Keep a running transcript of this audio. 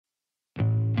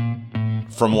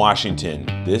From Washington,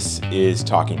 this is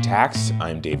Talking Tax.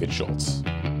 I'm David Schultz.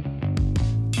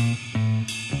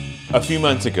 A few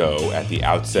months ago, at the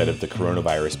outset of the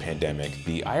coronavirus pandemic,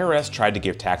 the IRS tried to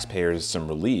give taxpayers some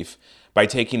relief by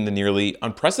taking the nearly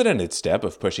unprecedented step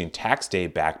of pushing tax day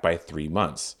back by 3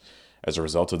 months. As a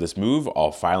result of this move,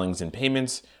 all filings and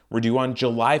payments were due on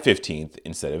July 15th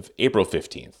instead of April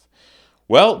 15th.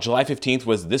 Well, July 15th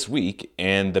was this week,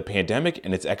 and the pandemic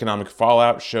and its economic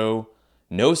fallout show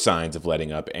no signs of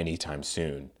letting up anytime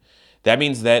soon. That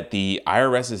means that the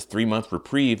IRS's 3-month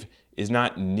reprieve is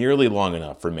not nearly long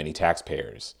enough for many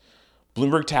taxpayers.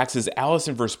 Bloomberg Tax's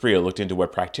Allison Verspria looked into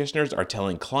what practitioners are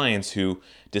telling clients who,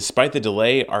 despite the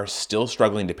delay, are still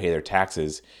struggling to pay their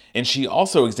taxes, and she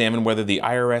also examined whether the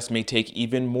IRS may take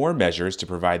even more measures to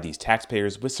provide these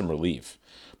taxpayers with some relief.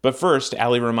 But first,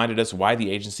 Allie reminded us why the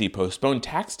agency postponed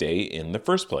tax day in the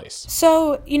first place.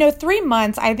 So, 3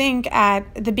 months, I think at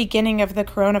the beginning of the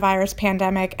coronavirus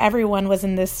pandemic, everyone was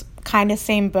in this kind of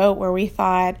same boat where we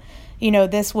thought,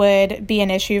 this would be an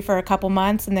issue for a couple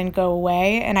months and then go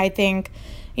away. And I think,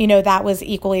 that was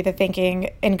equally the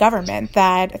thinking in government,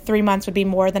 that 3 months would be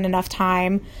more than enough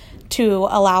time to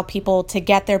allow people to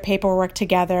get their paperwork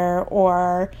together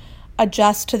or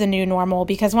adjust to the new normal.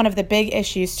 Because one of the big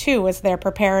issues, too, was their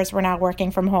preparers were now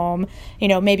working from home,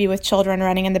 maybe with children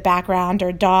running in the background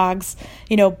or dogs,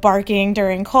 barking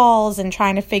during calls and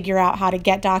trying to figure out how to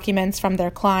get documents from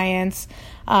their clients.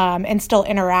 And still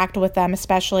interact with them,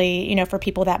 especially, for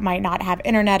people that might not have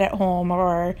internet at home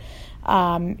or,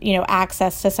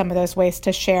 access to some of those ways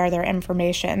to share their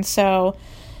information. So,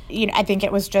 I think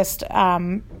it was just,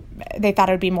 they thought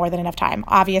it would be more than enough time.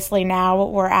 Obviously, now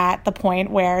we're at the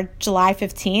point where July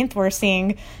 15th, we're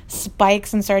seeing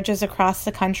spikes and surges across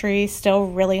the country, still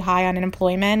really high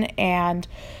unemployment and,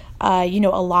 a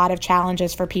lot of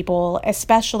challenges for people,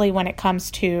 especially when it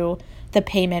comes to the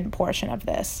payment portion of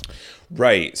this.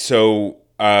 Right. So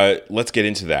let's get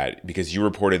into that, because you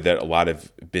reported that a lot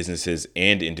of businesses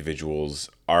and individuals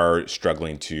are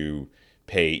struggling to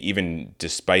pay, even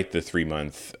despite the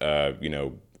 3-month,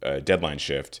 deadline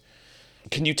shift.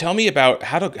 Can you tell me about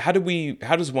how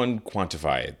does one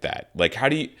quantify that? Like, how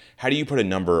do you put a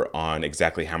number on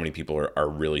exactly how many people are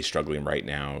really struggling right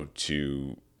now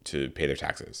to pay their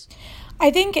taxes?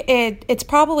 I think it's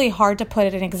probably hard to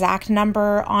put an exact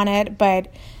number on it,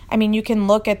 but I mean, you can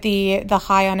look at the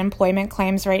high unemployment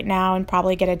claims right now and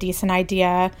probably get a decent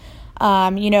idea.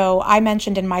 I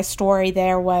mentioned in my story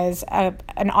there was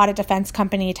an audit defense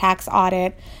company tax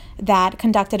audit that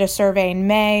conducted a survey in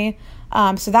May.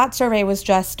 So that survey was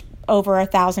just over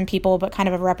 1,000 people, but kind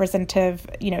of a representative,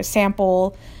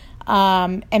 sample.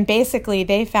 And basically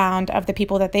they found of the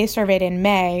people that they surveyed in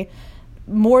May,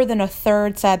 more than a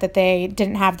third said that they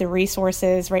didn't have the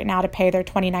resources right now to pay their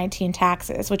 2019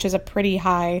 taxes, which is a pretty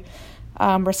high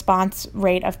response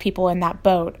rate of people in that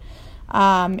boat.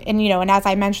 And as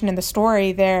I mentioned in the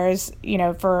story, there's,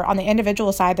 on the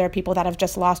individual side, there are people that have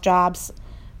just lost jobs,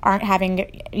 aren't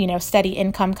having, steady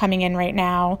income coming in right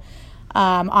now.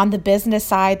 On the business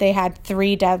side, they had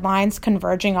 3 deadlines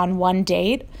converging on one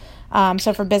date.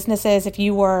 So for businesses, if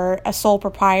you were a sole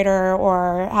proprietor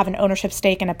or have an ownership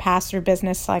stake in a pass-through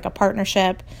business like a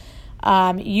partnership,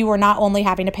 you were not only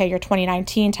having to pay your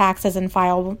 2019 taxes and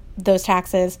file those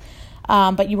taxes,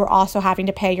 but you were also having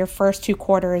to pay your first 2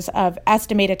 quarters of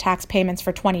estimated tax payments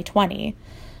for 2020.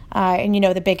 And,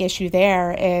 the big issue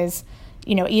there is,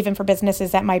 even for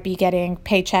businesses that might be getting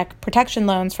paycheck protection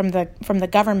loans from the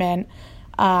government,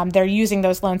 they're using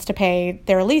those loans to pay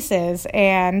their leases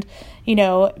and,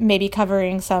 maybe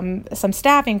covering some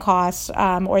staffing costs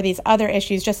or these other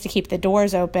issues just to keep the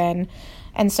doors open.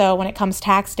 And so when it comes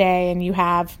tax day and you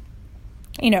have,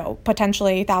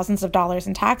 potentially thousands of dollars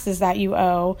in taxes that you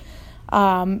owe,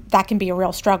 that can be a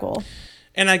real struggle.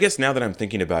 And I guess now that I'm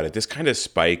thinking about it, this kind of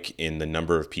spike in the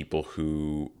number of people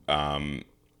who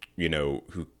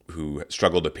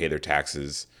struggle to pay their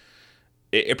taxes,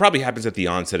 it probably happens at the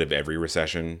onset of every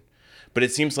recession, but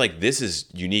it seems like this is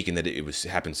unique in that it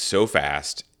happened so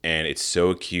fast and it's so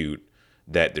acute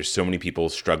that there's so many people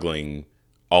struggling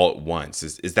all at once.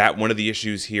 Is that one of the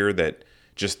issues here, that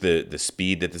just the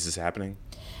speed that this is happening?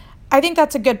 I think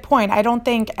that's a good point. I don't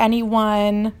think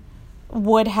anyone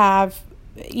would have,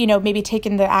 maybe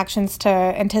taken the actions to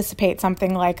anticipate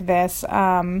something like this.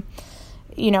 And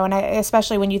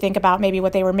especially when you think about maybe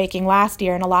what they were making last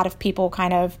year, and a lot of people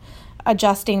kind of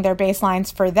adjusting their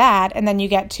baselines for that. And then you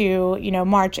get to,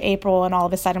 March, April, and all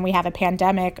of a sudden we have a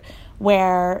pandemic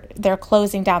where they're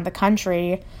closing down the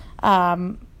country,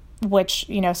 which,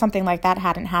 something like that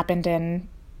hadn't happened in,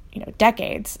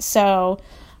 decades. So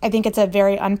I think it's a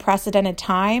very unprecedented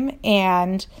time.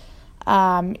 And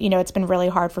it's been really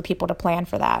hard for people to plan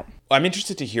for that. I'm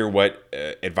interested to hear what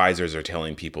advisors are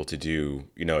telling people to do.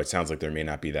 It sounds like there may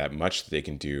not be that much that they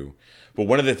can do. But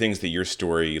one of the things that your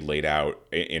story laid out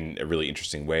in a really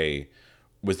interesting way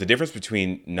was the difference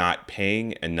between not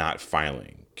paying and not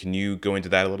filing. Can you go into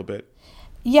that a little bit?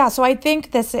 Yeah, so I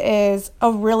think this is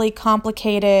a really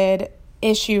complicated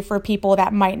issue for people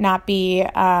that might not be,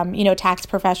 tax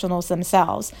professionals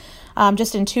themselves.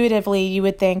 Just intuitively, you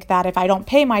would think that if I don't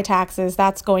pay my taxes,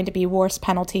 that's going to be worse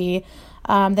penalty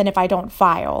than if I don't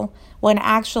file, when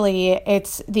actually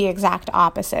it's the exact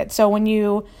opposite. So when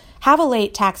you have a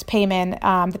late tax payment,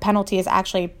 the penalty is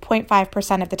actually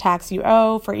 0.5% of the tax you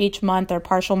owe for each month or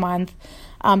partial month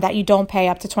that you don't pay,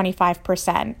 up to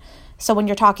 25%. So when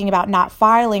you're talking about not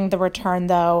filing the return,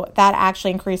 though, that actually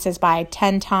increases by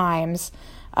 10 times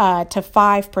to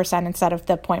 5% instead of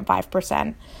the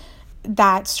 0.5%.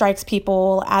 That strikes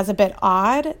people as a bit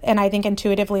odd. And I think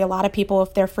intuitively, a lot of people,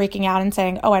 if they're freaking out and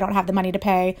saying, oh, I don't have the money to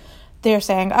pay, they're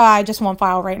saying, oh, I just won't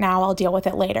file right now, I'll deal with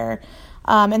it later.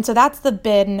 And so that's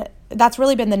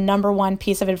really been the number one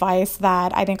piece of advice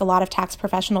that I think a lot of tax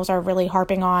professionals are really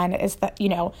harping on, is that,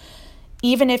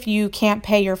 even if you can't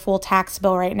pay your full tax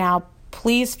bill right now,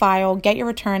 please file, get your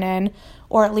return in,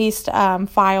 or at least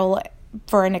file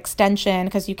for an extension,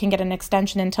 because you can get an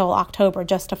extension until October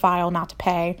just to file, not to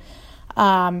pay.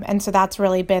 And so that's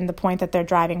really been the point that they're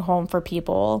driving home for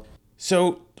people.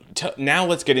 So now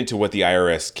let's get into what the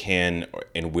IRS can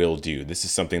and will do. This is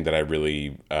something that I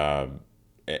really am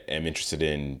interested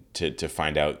in to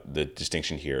find out the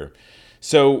distinction here.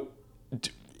 So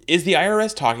is the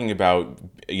IRS talking about,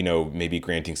 maybe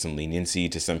granting some leniency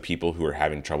to some people who are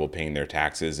having trouble paying their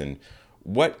taxes? And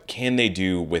what can they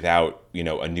do without,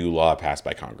 a new law passed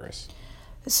by Congress?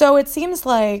 So it seems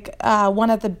like one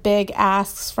of the big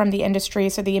asks from the industry,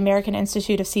 so the American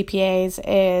Institute of CPAs,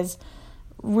 is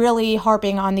really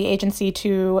harping on the agency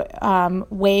to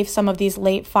waive some of these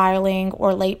late filing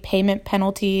or late payment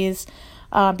penalties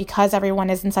because everyone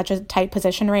is in such a tight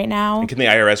position right now. And can the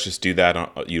IRS just do that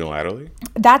unilaterally?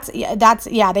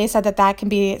 They said that can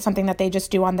be something that they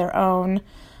just do on their own.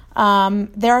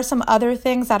 There are some other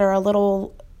things that are a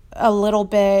little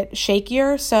bit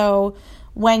shakier. So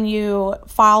when you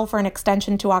file for an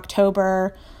extension to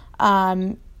October,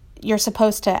 you're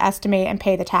supposed to estimate and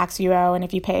pay the tax you owe, and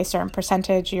if you pay a certain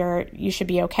percentage, you should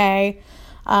be okay.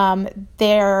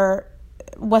 There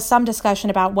was some discussion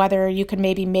about whether you could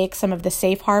maybe make some of the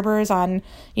safe harbors on,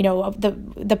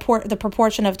 the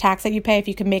proportion of tax that you pay, if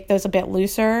you could make those a bit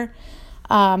looser,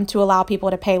 to allow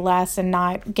people to pay less and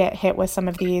not get hit with some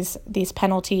of these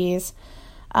penalties.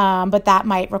 But that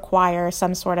might require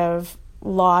some sort of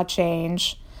law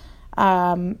change.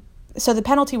 So the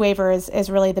penalty waiver is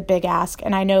really the big ask.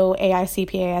 And I know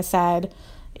AICPA has said,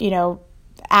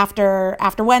 after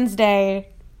Wednesday,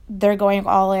 they're going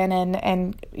all in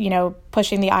and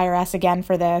pushing the IRS again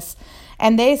for this.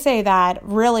 And they say that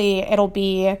really it'll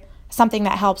be something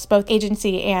that helps both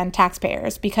agency and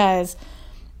taxpayers, because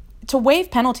to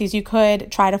waive penalties, you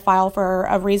could try to file for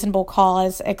a reasonable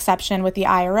cause exception with the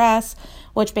IRS,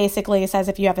 which basically says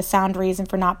if you have a sound reason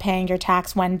for not paying your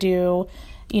tax when due,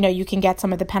 you can get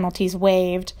some of the penalties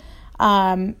waived.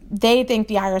 They think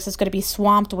the IRS is going to be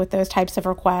swamped with those types of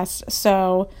requests,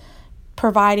 so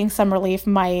providing some relief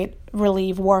might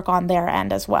relieve work on their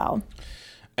end as well.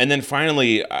 And then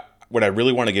finally, what I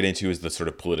really want to get into is the sort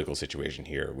of political situation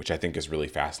here, which I think is really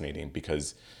fascinating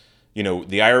because, the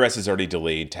IRS has already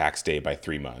delayed tax day by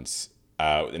 3 months.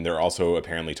 And they're also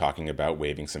apparently talking about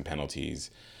waiving some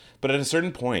penalties. But at a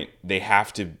certain point, they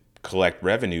have to collect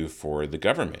revenue for the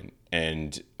government.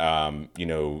 And,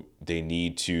 they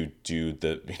need to do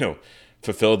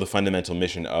fulfill the fundamental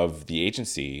mission of the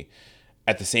agency.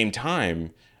 At the same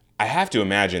time, I have to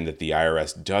imagine that the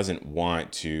IRS doesn't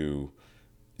want to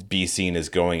be seen as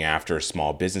going after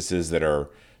small businesses that are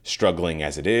struggling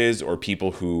as it is, or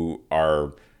people who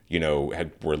are,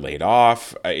 were laid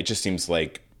off. It just seems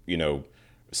like,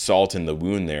 salt in the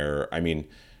wound there. I mean,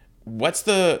 what's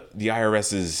the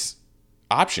IRS's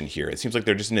option here? It seems like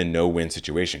they're just in a no-win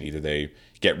situation. Either they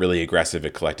get really aggressive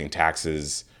at collecting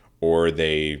taxes, or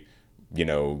they,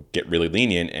 get really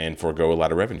lenient and forego a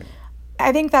lot of revenue.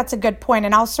 I think that's a good point,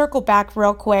 and I'll circle back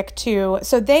real quick to,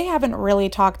 so they haven't really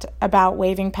talked about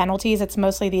waiving penalties. It's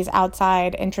mostly these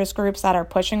outside interest groups that are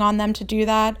pushing on them to do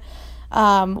that.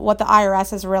 What the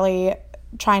IRS is really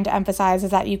trying to emphasize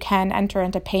is that you can enter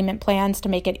into payment plans to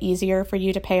make it easier for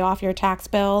you to pay off your tax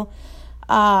bill.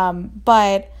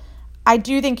 But I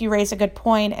do think you raised a good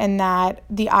point in that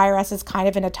the IRS is kind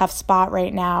of in a tough spot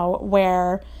right now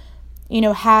where,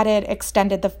 had it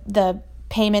extended the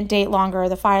payment date longer,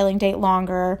 the filing date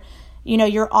longer,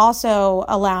 you're also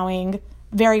allowing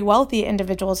very wealthy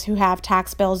individuals who have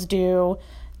tax bills due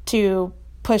to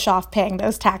push off paying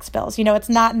those tax bills. It's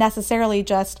not necessarily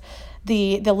just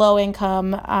the low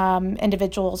income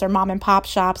individuals or mom and pop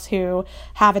shops who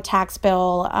have a tax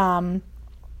bill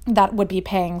that would be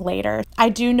paying later. I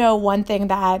do know one thing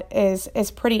that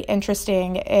is pretty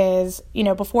interesting is,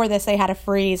 before this they had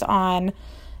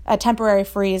a temporary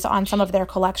freeze on some of their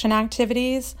collection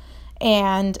activities,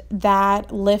 and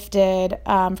that lifted,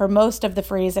 for most of the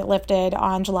freeze, it lifted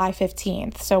on July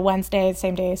 15th, so Wednesday, the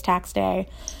same day as tax day.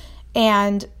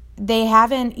 And they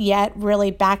haven't yet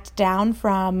really backed down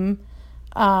from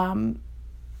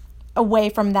away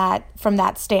from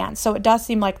that stance. So it does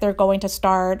seem like they're going to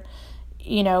start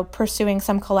pursuing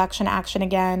some collection action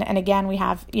again. And again, we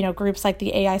have, groups like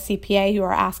the AICPA who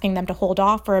are asking them to hold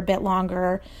off for a bit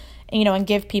longer, and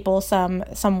give people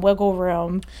some wiggle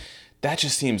room. That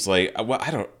just seems like,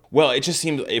 it just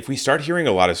seems, if we start hearing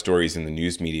a lot of stories in the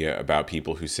news media about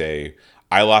people who say,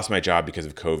 I lost my job because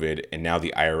of COVID and now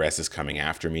the IRS is coming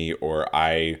after me, or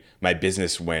my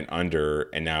business went under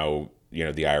and now,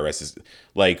 the IRS is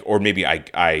like, or maybe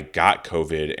I got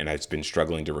COVID and I've been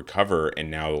struggling to recover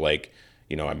and now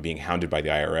I'm being hounded by the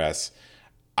IRS.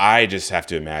 I just have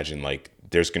to imagine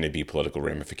there's going to be political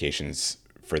ramifications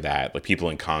for that. Like people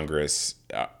in Congress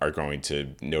are going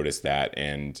to notice that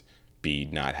and be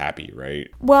not happy, right?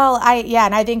 Well,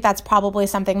 and I think that's probably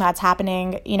something that's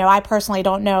happening. I personally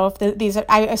don't know if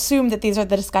I assume that these are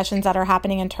the discussions that are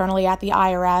happening internally at the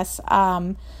IRS.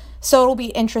 So it'll be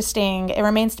interesting. It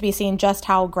remains to be seen just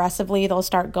how aggressively they'll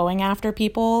start going after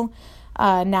people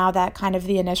now that kind of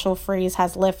the initial freeze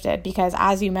has lifted. Because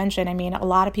as you mentioned, a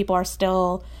lot of people are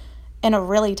still in a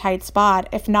really tight spot,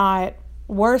 if not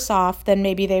worse off than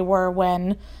maybe they were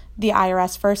when the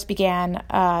IRS first began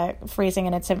freezing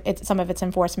in some of its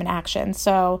enforcement actions.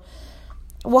 So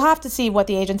we'll have to see what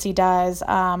the agency does.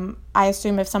 I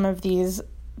assume if some of these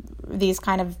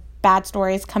kind of bad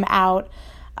stories come out,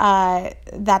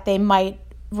 that they might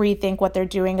rethink what they're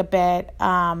doing a bit.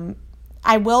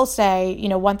 I will say,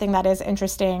 one thing that is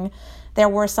interesting, there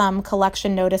were some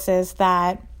collection notices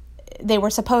that they were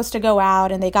supposed to go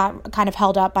out and they got kind of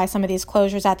held up by some of these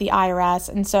closures at the IRS.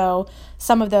 And so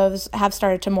some of those have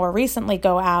started to more recently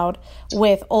go out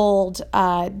with old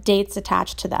dates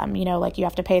attached to them, like you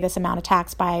have to pay this amount of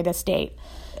tax by this date.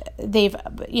 They've,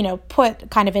 put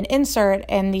kind of an insert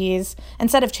in these,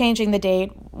 instead of changing the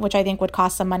date, which I think would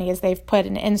cost some money, is they've put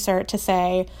an insert to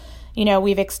say,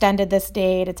 we've extended this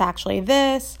date, it's actually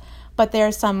this. But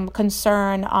there's some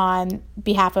concern on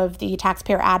behalf of the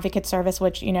Taxpayer Advocate Service,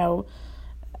 which,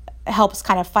 helps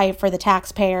kind of fight for the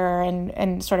taxpayer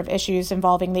and sort of issues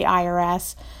involving the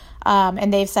IRS.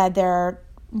 And they've said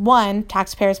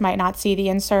taxpayers might not see the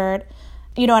insert.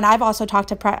 And I've also talked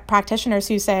to practitioners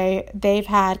who say they've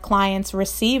had clients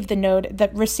receive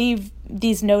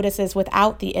these notices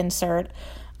without the insert.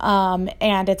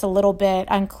 And it's a little bit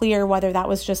unclear whether that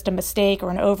was just a mistake or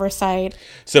an oversight.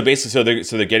 So basically,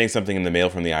 they're getting something in the mail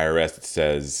from the IRS that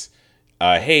says,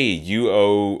 "Hey, you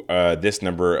owe this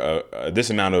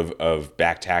amount of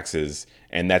back taxes,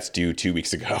 and that's due 2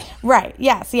 weeks ago." Right.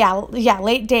 Yes. Yeah.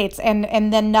 Late dates,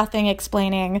 and then nothing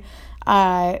explaining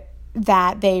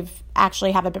that they've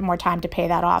actually have a bit more time to pay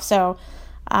that off. So,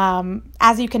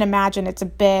 as you can imagine, it's a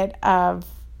bit of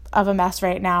a mess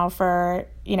right now for.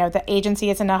 The agency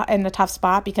is in a tough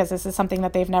spot because this is something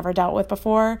that they've never dealt with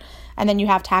before. And then you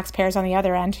have taxpayers on the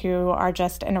other end who are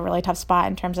just in a really tough spot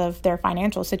in terms of their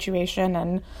financial situation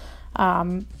and,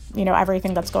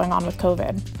 everything that's going on with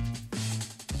COVID.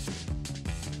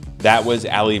 That was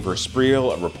Ali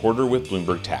Verspriel, a reporter with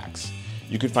Bloomberg Tax.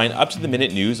 You can find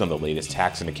up-to-the-minute news on the latest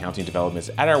tax and accounting developments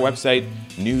at our website,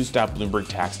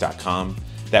 news.bloombergtax.com.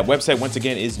 That website, once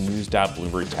again, is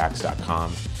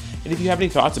news.bloombergtax.com. And if you have any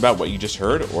thoughts about what you just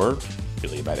heard, or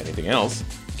really about anything else,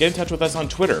 get in touch with us on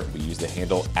Twitter. We use the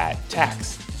handle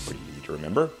 @tax. Pretty easy to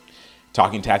remember.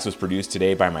 Talking Tax was produced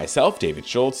today by myself, David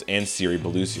Schultz, and Siri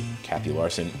Belusi. Kathy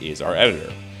Larson is our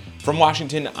editor. From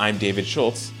Washington, I'm David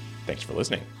Schultz. Thanks for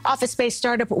listening. Office-based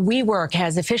startup WeWork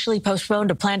has officially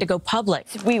postponed a plan to go public.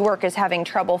 WeWork is having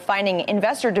trouble finding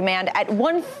investor demand at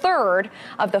 1/3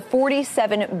 of the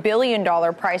 $47 billion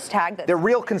price tag. The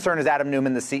real concern is Adam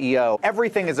Neumann, the CEO.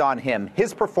 Everything is on him.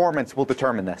 His performance will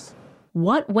determine this.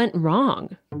 What went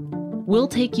wrong? We'll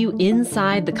take you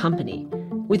inside the company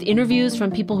with interviews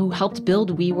from people who helped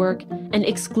build WeWork and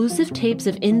exclusive tapes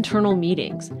of internal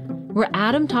meetings where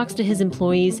Adam talks to his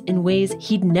employees in ways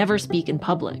he'd never speak in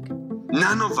public.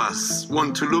 None of us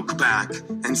want to look back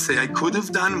and say, I could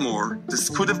have done more, this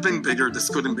could have been bigger, this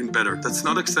could have been better. That's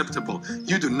not acceptable.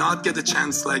 You do not get a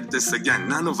chance like this again.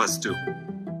 None of us do.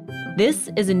 This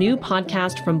is a new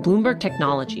podcast from Bloomberg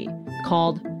Technology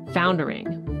called Foundering.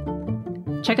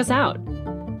 Check us out.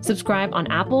 Subscribe on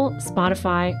Apple,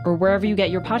 Spotify, or wherever you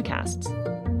get your podcasts.